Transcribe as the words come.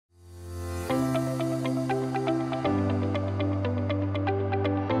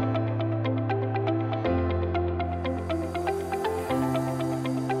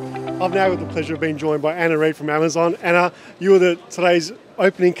I've now got the pleasure of being joined by Reid from Amazon. Anna, you were today's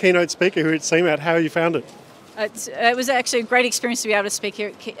opening keynote speaker here at CEMAT. How have you found it? It was actually a great experience to be able to speak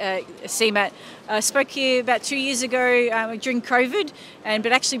here at CEMAT. I spoke here about 2 years ago during COVID,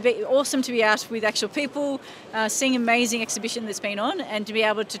 but actually awesome to be out with actual people, seeing an amazing exhibition that's been on, and to be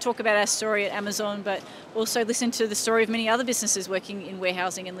able to talk about our story at Amazon, but also listen to the story of many other businesses working in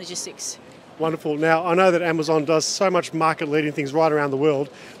warehousing and logistics. Wonderful. Now, I know that Amazon does so much market-leading things right around the world.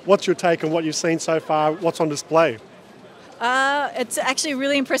 What's your take on what you've seen so far? What's on display? It's actually a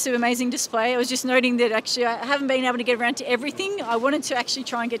really impressive, amazing display. I was just noting that actually I haven't been able to get around to everything. I wanted to actually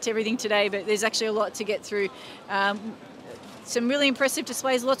try and get to everything today, but there's actually a lot to get through. Some really impressive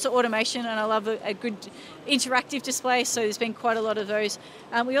displays, lots of automation, and I love a good interactive display, so there's been quite a lot of those.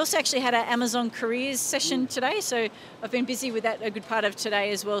 We also actually had our Amazon Careers session today, so I've been busy with that a good part of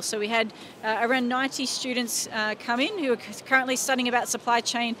today as well. So we had around 90 students come in who are currently studying about supply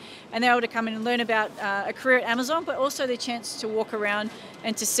chain, and they're able to come in and learn about a career at Amazon, but also the chance to walk around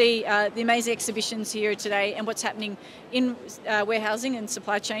and to see the amazing exhibitions here today and what's happening in warehousing and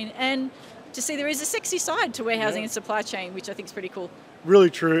supply chain, and to see there is a sexy side to warehousing and supply chain, which I think is pretty cool. Really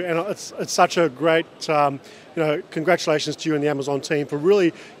true, and it's such a great, congratulations to you and the Amazon team for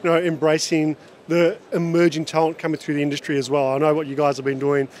really, embracing the emerging talent coming through the industry as well. I know what you guys have been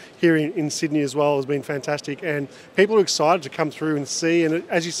doing here in Sydney as well has been fantastic, and people are excited to come through and see, and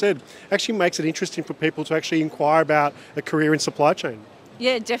as you said, actually makes it interesting for people to actually inquire about a career in supply chain.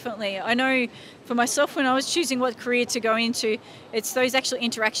 Yeah, definitely. I know for myself, when I was choosing what career to go into, it's those actual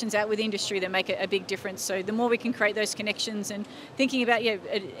interactions out with industry that make a big difference. So the more we can create those connections and thinking about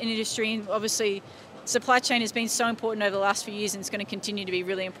an industry, and obviously supply chain has been so important over the last few years and it's going to continue to be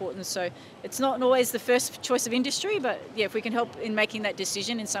really important. So it's not always the first choice of industry, but if we can help in making that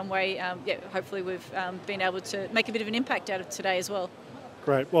decision in some way, hopefully we've been able to make a bit of an impact out of today as well.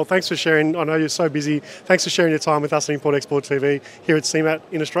 Great. Well, thanks for sharing. I know you're so busy. Thanks for sharing your time with us on Import Export TV here at CEMAT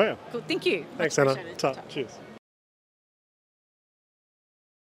in Australia. Cool. Thank you. Thanks, Anna. Cheers.